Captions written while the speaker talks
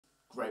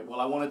Great. Well,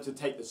 I wanted to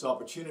take this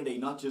opportunity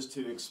not just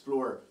to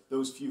explore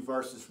those few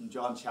verses from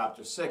John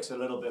chapter 6 a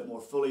little bit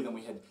more fully than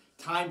we had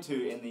time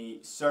to in the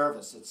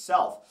service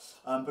itself,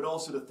 but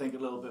also to think a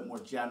little bit more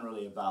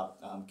generally about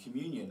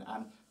communion,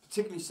 and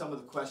particularly some of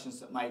the questions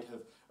that might have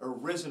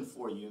arisen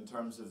for you in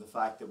terms of the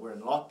fact that we're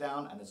in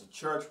lockdown, and as a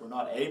church we're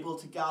not able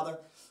to gather,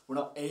 we're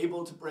not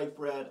able to break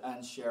bread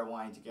and share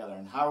wine together,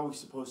 and how are we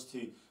supposed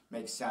to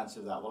make sense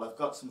of that? Well, I've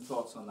got some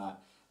thoughts on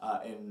that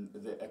in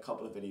a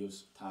couple of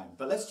videos' time.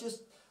 But let's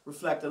just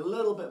reflect a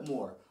little bit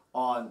more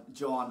on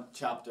John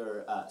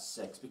chapter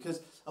 6,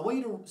 because I want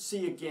you to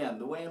see again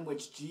the way in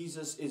which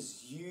Jesus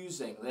is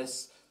using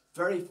this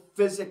very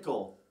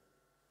physical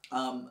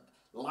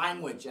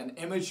language and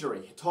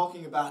imagery,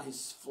 talking about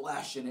his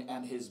flesh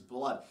and his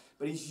blood,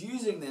 but he's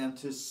using them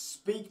to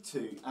speak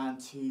to and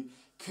to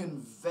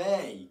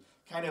convey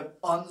kind of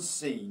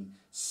unseen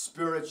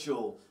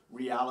spiritual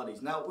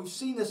realities. Now, we've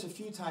seen this a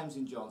few times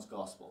in John's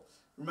Gospel.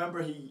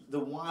 Remember the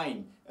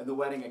wine and the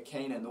wedding at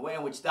Cana, and the way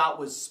in which that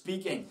was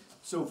speaking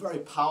so very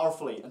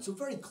powerfully and so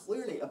very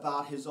clearly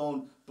about his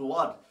own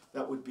blood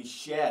that would be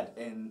shed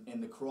in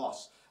the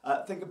cross.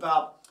 Think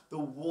about the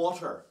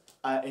water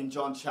in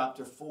John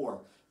chapter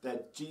 4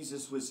 that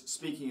Jesus was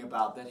speaking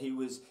about, that he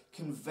was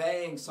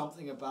conveying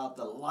something about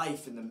the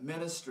life and the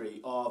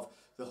ministry of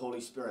the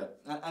Holy Spirit.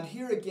 And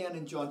here again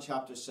in John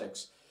chapter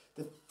 6,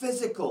 the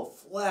physical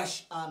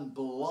flesh and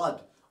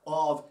blood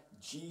of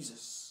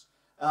Jesus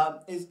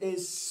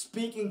is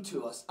speaking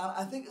to us, and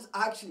I think it's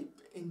actually,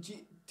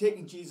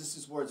 taking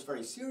Jesus' words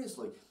very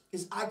seriously,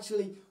 is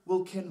actually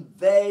will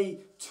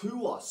convey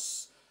to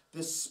us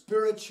the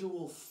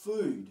spiritual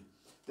food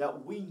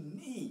that we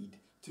need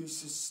to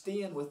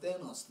sustain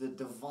within us the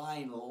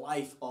divine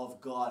life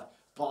of God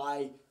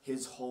by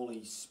his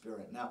Holy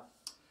Spirit. Now,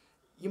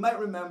 you might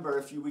remember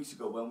a few weeks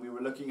ago when we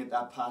were looking at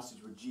that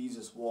passage where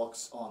Jesus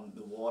walks on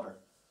the water.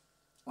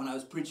 When I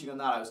was preaching on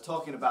that, I was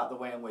talking about the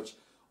way in which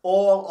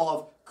all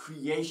of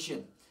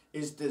creation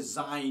is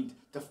designed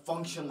to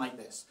function like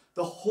this.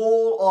 The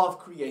whole of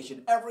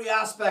creation, every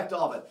aspect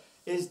of it,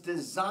 is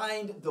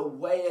designed the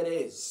way it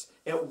is.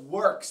 It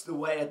works the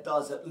way it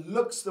does. It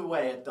looks the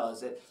way it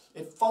does.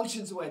 It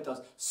functions the way it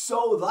does,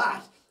 so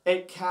that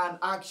it can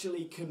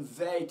actually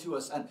convey to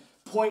us and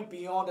point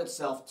beyond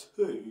itself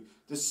to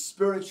the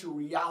spiritual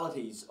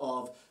realities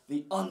of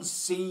the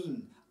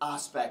unseen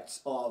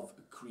aspects of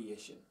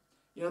creation.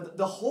 You know,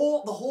 the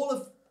whole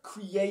of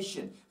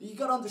creation, you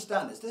got to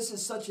understand this. This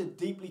is such a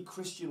deeply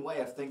Christian way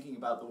of thinking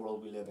about the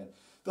world we live in.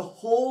 The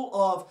whole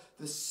of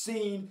the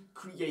seen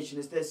creation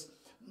is this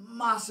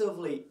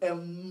massively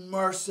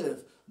immersive,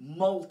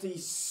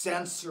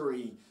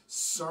 multi-sensory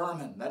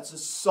sermon that's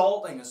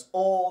assaulting us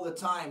all the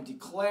time,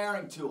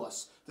 declaring to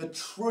us the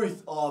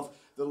truth of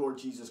the Lord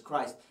Jesus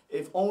Christ.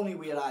 If only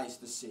we had eyes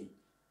to see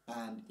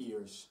and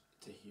ears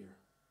to hear.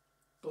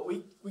 But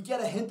we get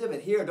a hint of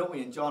it here, don't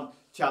we, in John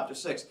chapter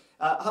 6.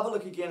 Have a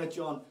look again at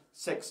John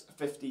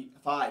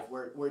 6:55,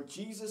 where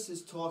Jesus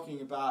is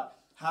talking about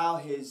how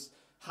his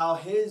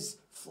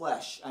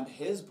flesh and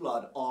his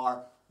blood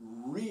are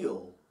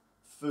real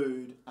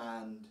food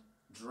and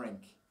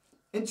drink.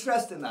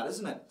 Interesting that,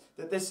 isn't it?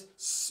 That this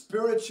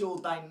spiritual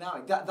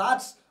dynamic,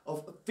 that's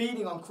of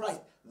feeding on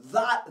Christ,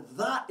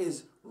 that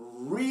is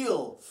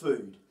real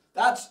food.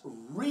 That's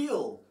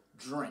real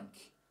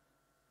drink.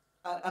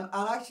 And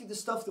actually the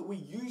stuff that we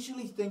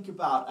usually think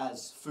about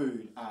as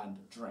food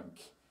and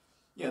drink,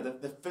 you know,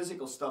 the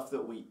physical stuff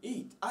that we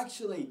eat,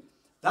 actually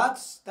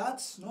that's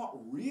not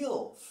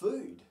real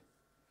food.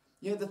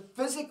 You know, the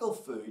physical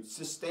food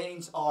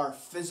sustains our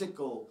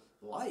physical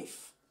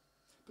life.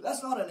 But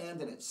that's not an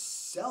end in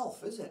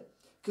itself, is it?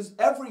 Because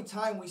every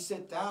time we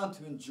sit down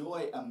to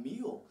enjoy a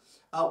meal,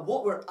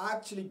 what we're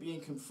actually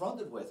being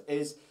confronted with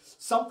is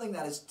something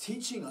that is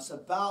teaching us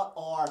about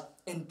our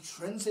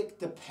intrinsic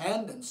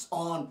dependence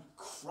on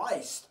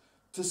Christ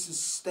to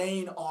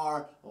sustain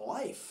our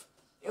life.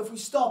 If we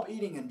stop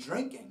eating and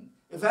drinking,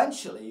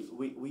 eventually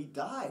we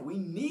die. We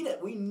need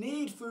it. We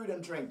need food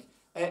and drink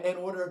in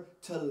order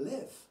to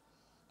live.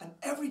 And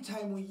every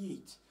time we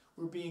eat,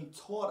 we're being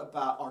taught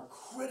about our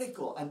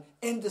critical and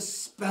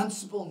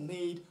indispensable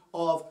need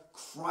of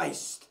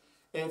Christ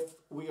if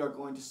we are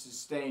going to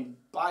sustain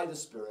by the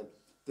Spirit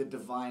the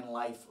divine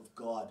life of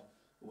God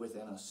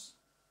within us.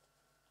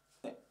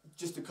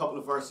 Just a couple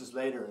of verses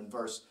later, in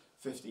verse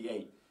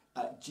 58,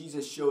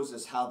 Jesus shows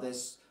us how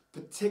this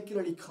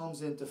particularly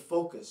comes into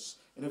focus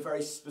in a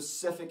very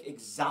specific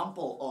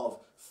example of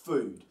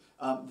food,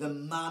 the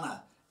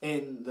manna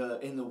in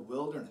the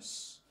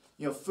wilderness.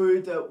 You know,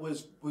 food that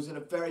was in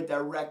a very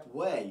direct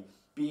way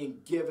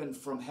being given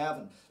from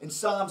heaven. In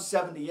Psalm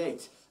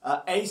 78,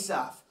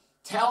 Asaph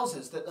tells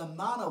us that the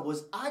manna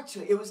was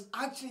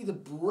actually the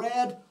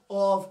bread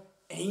of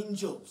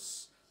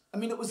angels. I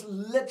mean, it was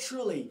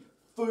literally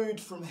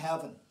food from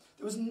heaven.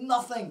 There was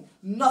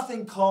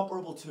nothing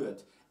comparable to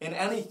it in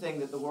anything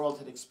that the world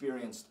had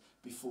experienced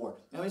before.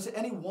 Now, is it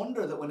any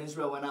wonder that when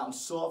Israel went out and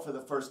saw it for the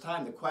first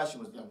time, the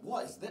question was,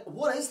 what is this?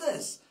 What is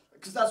this?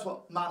 Because that's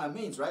what manna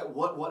means, right?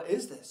 What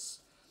is this?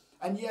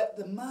 And yet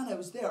the manna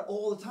was there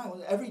all the time,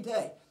 every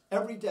day.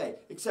 every day,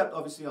 except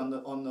obviously on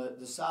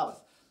the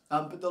Sabbath.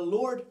 But the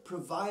Lord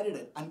provided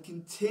it and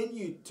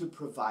continued to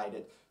provide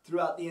it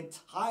throughout the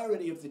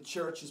entirety of the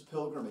church's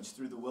pilgrimage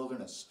through the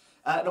wilderness.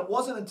 And it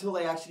wasn't until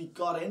they actually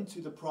got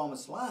into the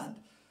promised land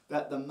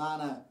that the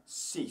manna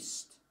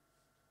ceased.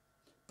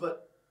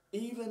 But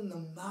even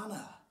the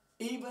manna,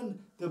 even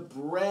the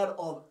bread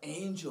of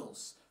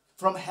angels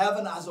from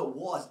heaven as it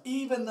was,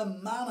 even the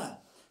manna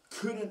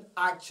couldn't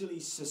actually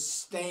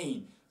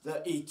sustain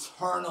the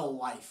eternal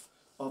life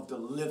of the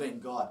living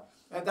God.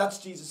 And that's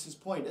Jesus'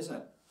 point, isn't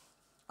it?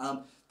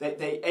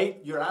 They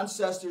ate, your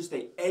ancestors,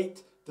 they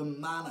ate the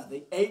manna.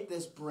 They ate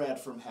this bread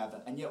from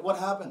heaven. And yet what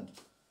happened?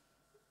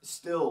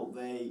 Still,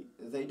 they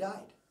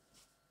died.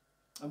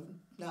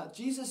 Now,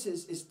 Jesus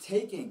is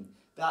taking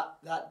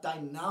that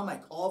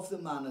dynamic of the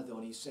manna, though,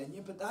 and he's saying,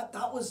 yeah, but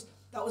that was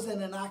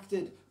an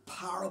enacted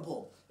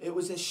parable. It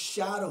was a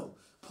shadow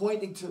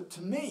pointing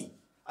to me.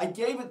 I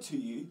gave it to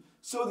you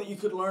so that you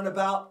could learn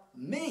about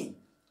me.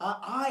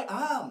 I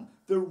am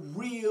the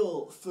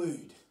real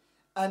food.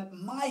 And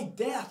my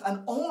death,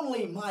 and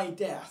only my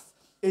death,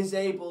 is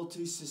able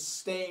to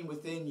sustain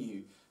within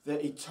you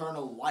the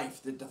eternal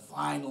life, the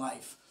divine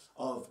life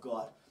of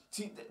God.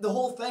 See, the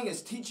whole thing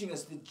is teaching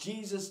us that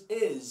Jesus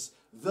is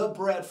the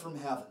bread from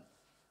heaven.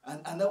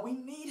 And that we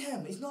need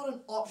him. He's not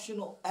an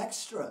optional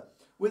extra.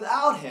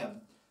 Without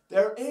him,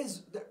 there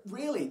is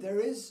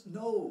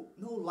no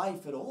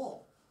life at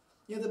all.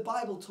 You know, the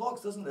Bible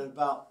talks, doesn't it,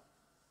 about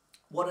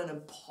what an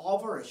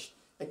impoverished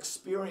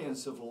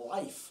experience of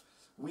life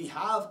we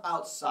have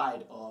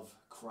outside of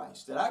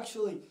Christ. That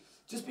actually,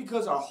 just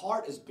because our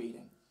heart is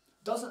beating,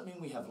 doesn't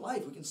mean we have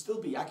life. We can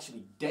still be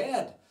actually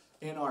dead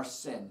in our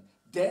sin,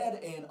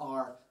 dead in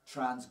our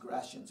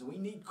transgressions. And we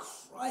need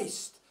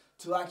Christ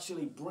to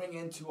actually bring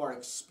into our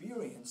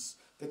experience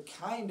the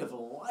kind of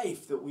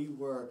life that we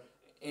were,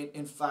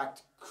 in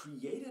fact,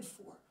 created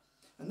for.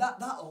 And that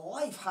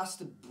life has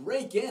to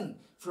break in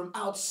from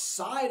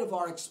outside of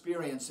our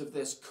experience of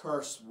this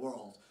cursed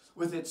world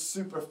with its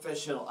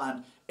superficial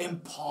and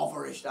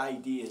impoverished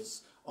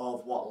ideas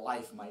of what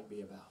life might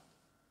be about.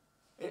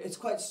 It's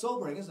quite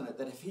sobering, isn't it,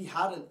 that if he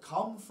hadn't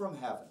come from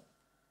heaven,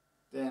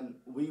 then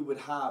we would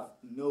have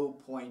no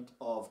point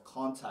of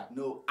contact,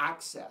 no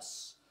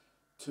access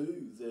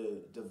to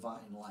the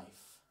divine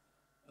life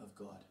of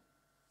God.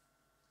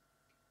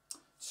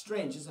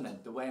 Strange, isn't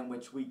it, the way in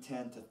which we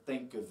tend to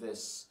think of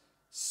this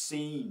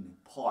seen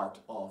part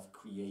of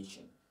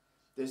creation.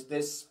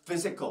 This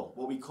physical,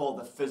 what we call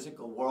the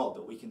physical world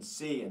that we can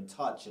see and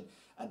touch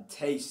and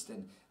taste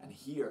and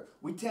hear.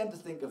 We tend to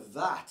think of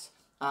that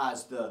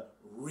as the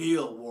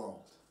real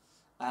world.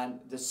 And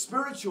the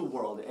spiritual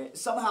world,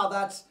 somehow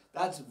that's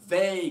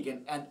vague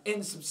and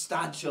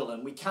insubstantial,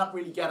 and we can't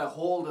really get a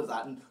hold of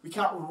that, and we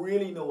can't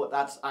really know what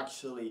that's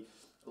actually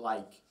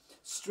like.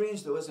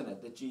 Strange though, isn't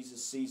it, that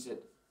Jesus sees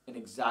it in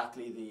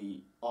exactly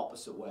the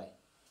opposite way.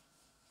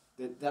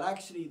 That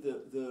actually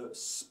the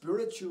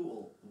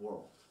spiritual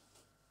world,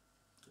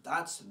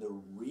 that's the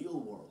real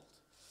world.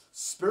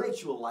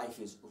 Spiritual life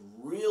is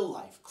real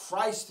life.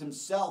 Christ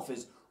himself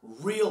is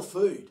real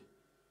food.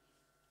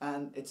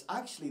 And it's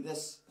actually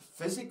this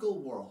physical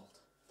world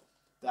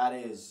that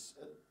is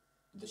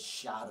the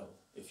shadow,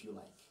 if you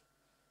like.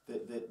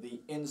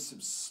 The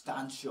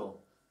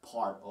insubstantial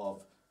part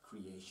of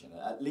creation,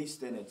 at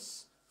least in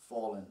its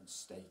fallen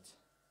state.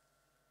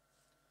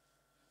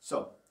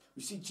 So,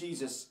 we see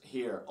Jesus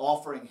here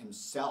offering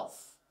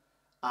himself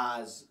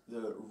as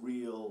the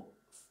real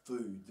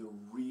food, the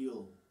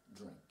real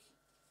drink.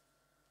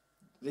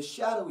 The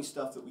shadowy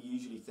stuff that we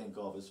usually think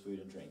of as food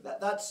and drink,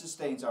 that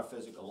sustains our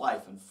physical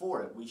life, and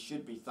for it we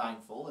should be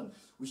thankful and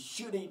we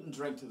should eat and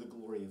drink to the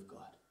glory of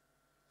God.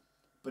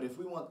 But if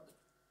we want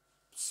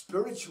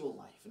spiritual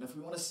life, and if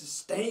we want to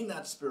sustain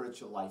that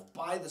spiritual life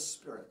by the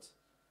Spirit,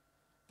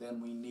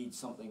 then we need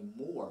something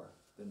more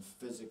than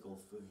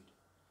physical food.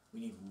 We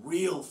need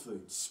real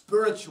food,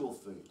 spiritual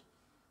food,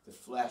 the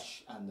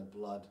flesh and the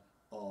blood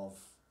of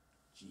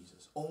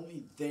Jesus.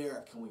 Only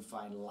there can we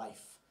find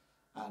life,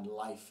 and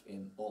life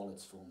in all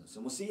its fullness.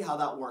 And we'll see how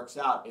that works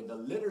out in the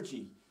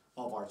liturgy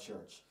of our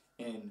church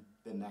in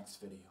the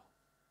next video.